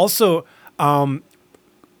 Also,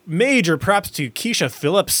 major props to Keisha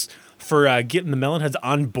Phillips for getting the Melonheads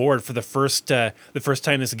on board for the first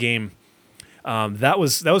time this game. That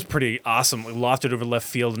was pretty awesome. We lofted over left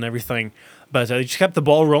field and everything. But they just kept the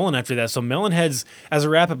ball rolling after that. So Melonheads, as a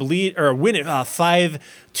wrap-up lead or win it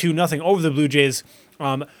 5-0 over the Blue Jays.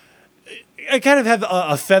 I kind of have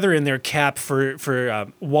a feather in their cap for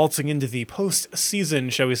waltzing into the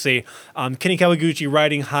postseason, shall we say. Kenny Kawaguchi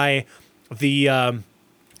riding high. The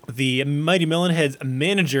Mighty Melonheads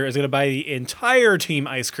manager is going to buy the entire team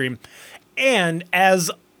ice cream, and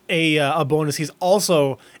as a bonus, he's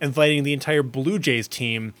also inviting the entire Blue Jays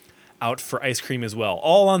team out for ice cream as well.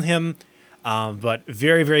 All on him. But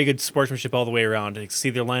very, very good sportsmanship all the way around. You can see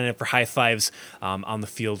they're lining up for high fives on the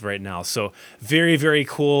field right now. So very, very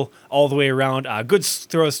cool all the way around. Good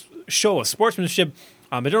show of sportsmanship.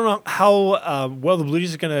 I don't know how well the Blue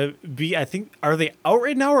Jays are going to be. I think, are they out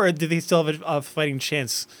right now, or do they still have a fighting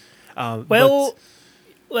chance?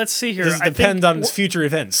 Let's see here. This depends on future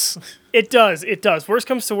events. It does. Worst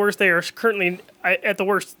comes to worst, they are currently, at the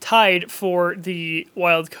worst, tied for the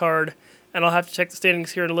wild card. And I'll have to check the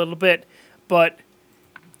standings here in a little bit. But,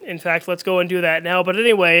 in fact, let's go and do that now. But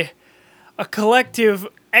anyway, a collective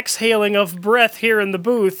exhaling of breath here in the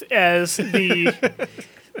booth as the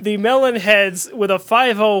Melonheads, with a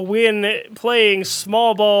 5-0 win, playing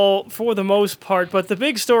small ball for the most part. But the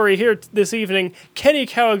big story here this evening, Kenny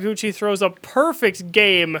Kawaguchi throws a perfect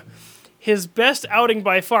game, his best outing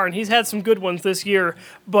by far, and he's had some good ones this year.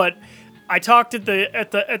 But I talked at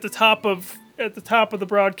the top of the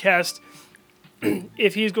broadcast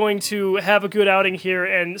if he's going to have a good outing here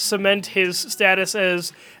and cement his status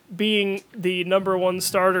as being the number one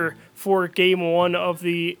starter for Game 1 of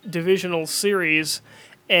the divisional series.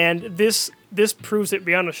 And this proves it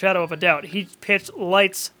beyond a shadow of a doubt. He pitched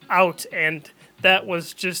lights out, and that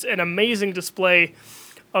was just an amazing display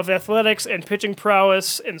of athletics and pitching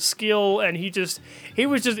prowess and skill, and he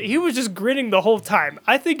was just grinning the whole time.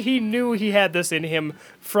 I think he knew he had this in him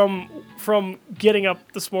from getting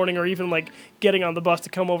up this morning, or even like getting on the bus to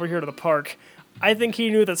come over here to the park. I think he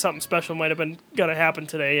knew that something special might have been gonna happen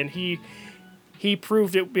today, and he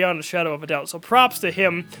proved it beyond a shadow of a doubt. So props to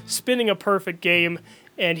him, spinning a perfect game,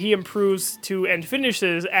 and he improves to and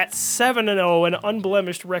finishes at 7-0, an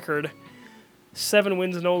unblemished record. 7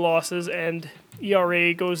 wins, no losses, and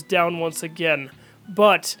ERA goes down once again.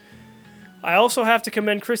 But I also have to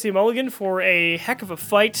commend Chrissy Mulligan for a heck of a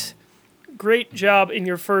fight. Great job in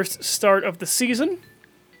your first start of the season.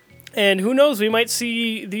 And who knows, we might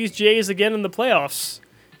see these Jays again in the playoffs,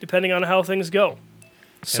 depending on how things go.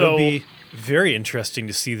 So it'll be very interesting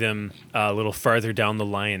to see them a little farther down the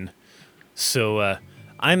line. So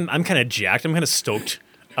I'm kind of jacked. I'm kind of stoked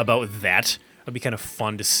about that. It'll be kind of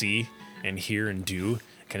fun to see and hear and do.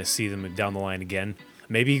 Kind of see them down the line again.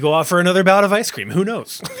 Maybe go out for another bout of ice cream. Who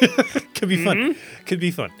knows? Could be fun. Could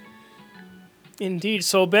be fun. Indeed.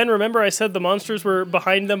 So, Ben, remember I said the Monsters were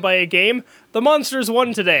behind them by a game? The Monsters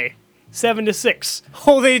won today, 7-6.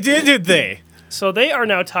 Oh, they did they? So they are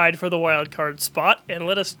now tied for the wild card spot, and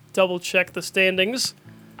let us double check the standings.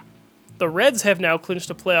 The Reds have now clinched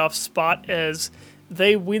a playoff spot as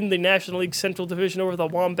they win the National League Central Division over the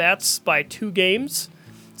Wombats by 2 games.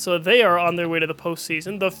 So they are on their way to the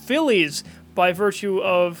postseason. The Phillies, by virtue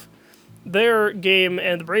of their game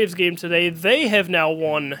and the Braves game today, they have now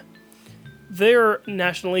won their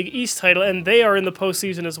National League East title, and they are in the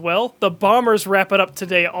postseason as well. The Bombers wrap it up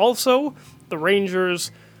today also. The Rangers,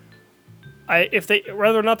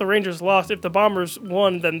 whether or not the Rangers lost, if the Bombers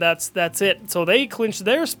won, then that's it. So they clinched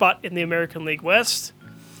their spot in the American League West.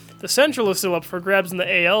 The Central is still up for grabs in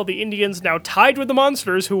the AL. The Indians now tied with the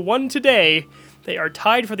Monsters, who won today. They are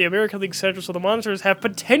tied for the American League Central, so the Monsters have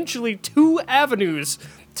potentially 2 avenues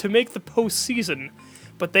to make the postseason,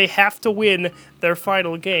 but they have to win their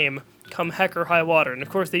final game come heck or high water. And of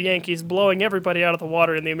course, the Yankees blowing everybody out of the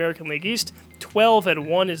water in the American League East.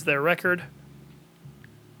 12-1 is their record.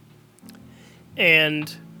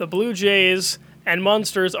 And the Blue Jays and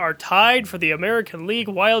Monsters are tied for the American League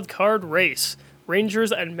wild card race.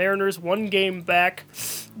 Rangers and Mariners 1 game back.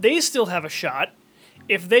 They still have a shot.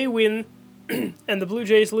 If they win and the Blue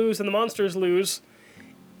Jays lose and the Monsters lose,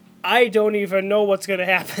 I don't even know what's going to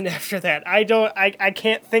happen after that. I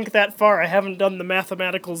can't think that far. I haven't done the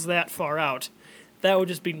mathematicals that far out. That would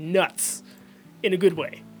just be nuts in a good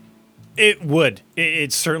way. It would.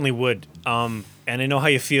 It certainly would. And I know how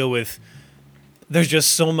you feel with there's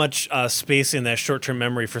just so much space in that short-term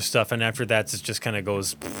memory for stuff, and after that, it just kind of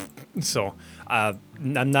goes. So I'm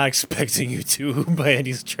not expecting you to by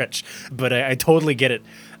any stretch, but I totally get it.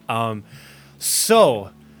 Well,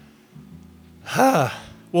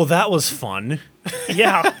 that was fun.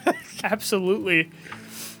 Yeah, absolutely.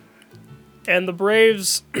 And the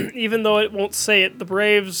Braves, even though it won't say it, the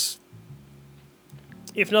Braves,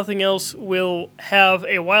 if nothing else, will have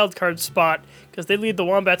a wild card spot because they lead the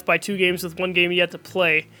Wombats by 2 games with 1 game yet to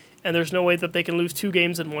play, and there's no way that they can lose 2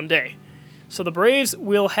 games in one day. So the Braves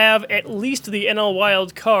will have at least the NL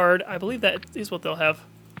wild card. I believe that is what they'll have.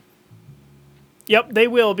 Yep, they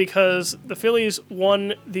will, because the Phillies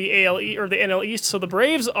won the AL or the NL East, so the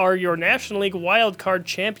Braves are your National League wild card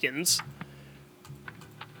champions,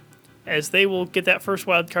 as they will get that first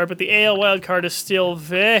wild card, but the AL wild card is still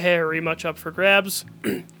very much up for grabs.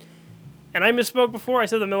 And I misspoke before. I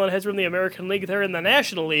said the Melonheads were in the American League. They're in the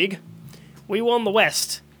National League. We won the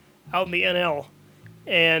West out in the NL,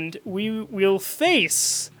 and we will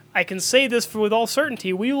face, I can say this with all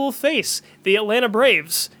certainty, we will face the Atlanta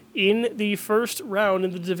Braves in the first round,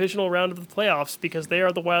 in the divisional round of the playoffs, because they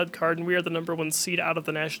are the wild card and we are the number 1 seed out of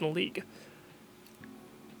the National League.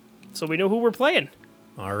 So we know who we're playing.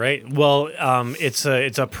 All right. Well, it's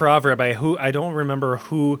a proverb. I don't remember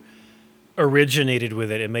who originated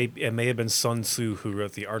with it. It may have been Sun Tzu who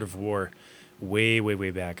wrote The Art of War way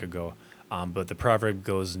back ago. But the proverb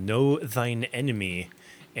goes, "Know thine enemy,"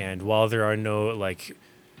 and while there are no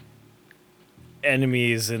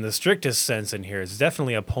enemies in the strictest sense in here, it's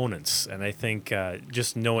definitely opponents. And I think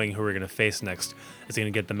just knowing who we're going to face next is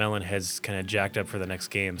going to get the Melonheads kind of jacked up for the next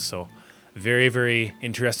game. So very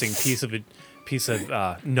interesting piece of it, piece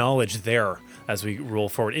of knowledge there as we roll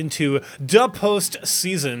forward into the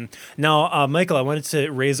postseason. Now, Michael, I wanted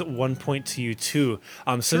to raise one point to you too.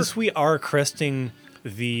 Since we are cresting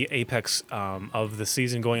the apex of the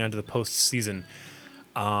season, going on to the postseason,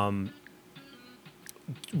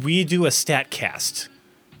 we do a stat cast.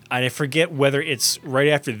 And I forget whether it's right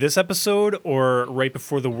after this episode or right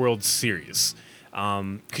before the World Series.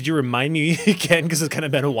 Could you remind me again? Because it's kind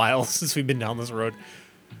of been a while since we've been down this road.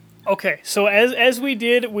 Okay, so as we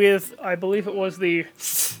did with, I believe it was the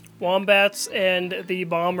Wombats and the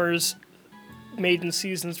Bombers maiden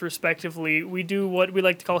seasons respectively, we do what we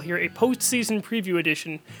like to call here a postseason preview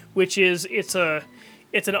edition, which is it's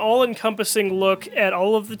an all-encompassing look at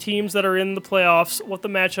all of the teams that are in the playoffs, what the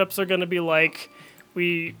matchups are going to be like.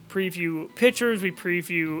 We preview pitchers, we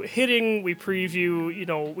preview hitting, we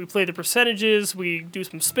preview, we play the percentages, we do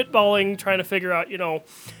some spitballing, trying to figure out,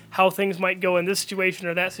 how things might go in this situation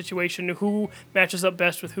or that situation, who matches up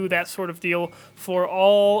best with who, that sort of deal, for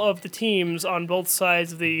all of the teams on both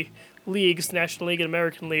sides of the leagues, National League and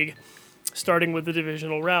American League, starting with the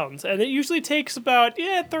divisional rounds. And it usually takes about,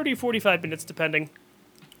 30, 45 minutes, depending.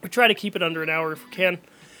 We try to keep it under an hour if we can.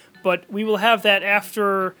 But we will have that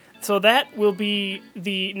after... So that will be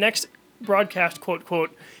the next broadcast,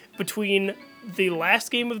 quote, between the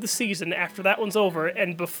last game of the season, after that one's over,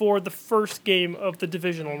 and before the first game of the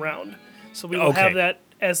divisional round. So we will have that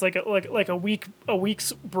as like a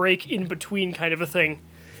week's break in between kind of a thing,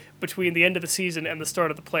 between the end of the season and the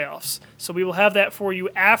start of the playoffs. So we will have that for you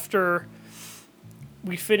after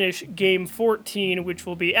we finish Game 14, which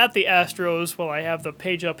will be at the Astros. Well, I have the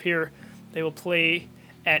page up here. They will play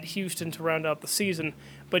at Houston to round out the season.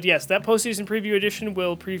 But yes, that postseason preview edition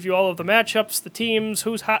will preview all of the matchups, the teams,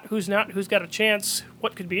 who's hot, who's not, who's got a chance,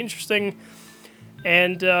 what could be interesting,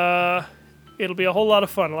 and it'll be a whole lot of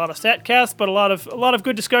fun. A lot of StatCast, but a lot of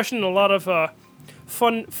good discussion, and a lot of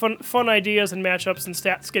fun ideas and matchups and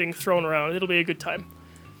stats getting thrown around. It'll be a good time.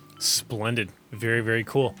 Splendid, very, very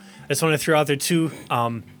cool. I just want to throw out there too.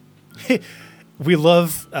 We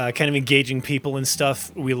love kind of engaging people and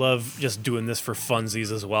stuff. We love just doing this for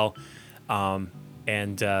funsies as well.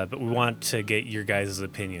 But we want to get your guys'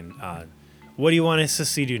 opinion on what do you want us to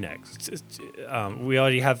see do next. We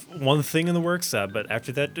already have one thing in the works, but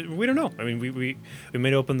after that, we don't know. I mean, we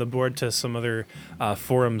may open the board to some other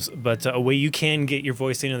forums, but a way you can get your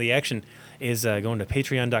voice into the action is going to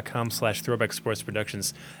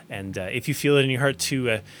patreon.com/throwbacksportsproductions. And if you feel it in your heart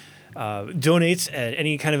to donate at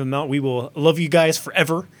any kind of amount, we will love you guys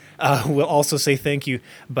forever. We'll also say thank you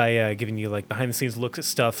by giving you behind-the-scenes looks at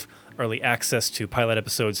stuff, early access to pilot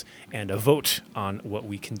episodes, and a vote on what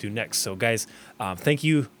we can do next. So, guys, thank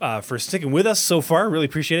you for sticking with us so far. Really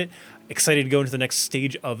appreciate it. Excited to go into the next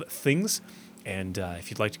stage of things. And if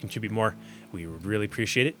you'd like to contribute more, we would really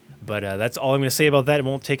appreciate it. But that's all I'm going to say about that. It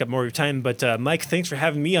won't take up more of your time. But, Mike, thanks for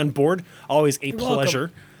having me on board. Always a pleasure.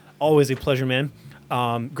 Welcome. Always a pleasure, man.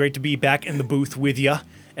 Great to be back in the booth with you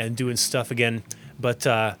and doing stuff again. But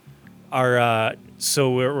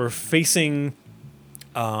so we're facing...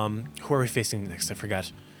 who are we facing next? I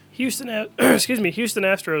forgot. Houston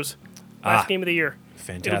Astros. Last game of the year.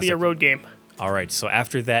 Fantastic. It'll be a road game. All right. So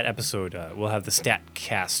after that episode, we'll have the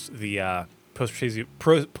StatCast, the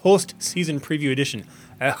postseason preview edition.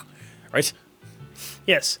 Right?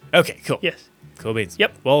 Yes. Okay. Cool. Yes. Cool beans.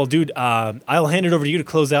 Yep. Well, dude, I'll hand it over to you to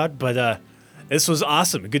close out. But this was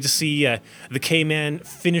awesome. Good to see the K-Man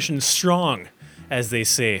finishing strong, as they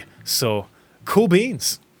say. So cool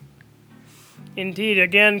beans. Indeed.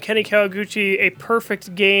 Again, Kenny Kawaguchi, a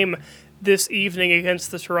perfect game this evening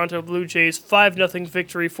against the Toronto Blue Jays. 5-0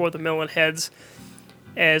 victory for the Melonheads,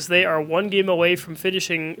 as they are one game away from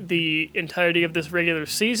finishing the entirety of this regular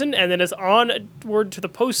season, and then is onward to the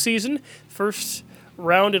postseason. First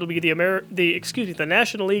round, it'll be the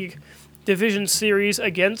National League Division Series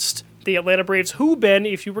against the Atlanta Braves, who, Ben,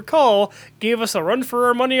 if you recall, gave us a run for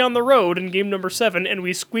our money on the road in game number 7, and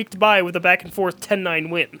we squeaked by with a back-and-forth 10-9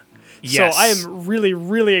 win. Yes. So I am really,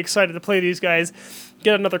 really excited to play these guys,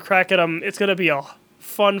 get another crack at them. It's going to be a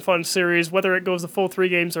fun series, whether it goes the full 3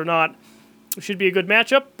 games or not. It should be a good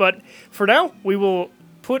matchup, but for now, we will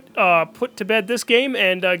put to bed this game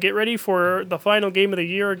and get ready for the final game of the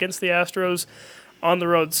year against the Astros on the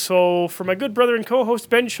road. So for my good brother and co-host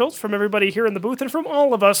Ben Schultz, from everybody here in the booth, and from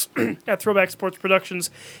all of us at Throwback Sports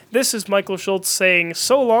Productions, this is Michael Schultz saying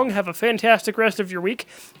so long, have a fantastic rest of your week,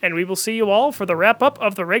 and we will see you all for the wrap-up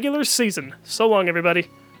of the regular season. So long, everybody.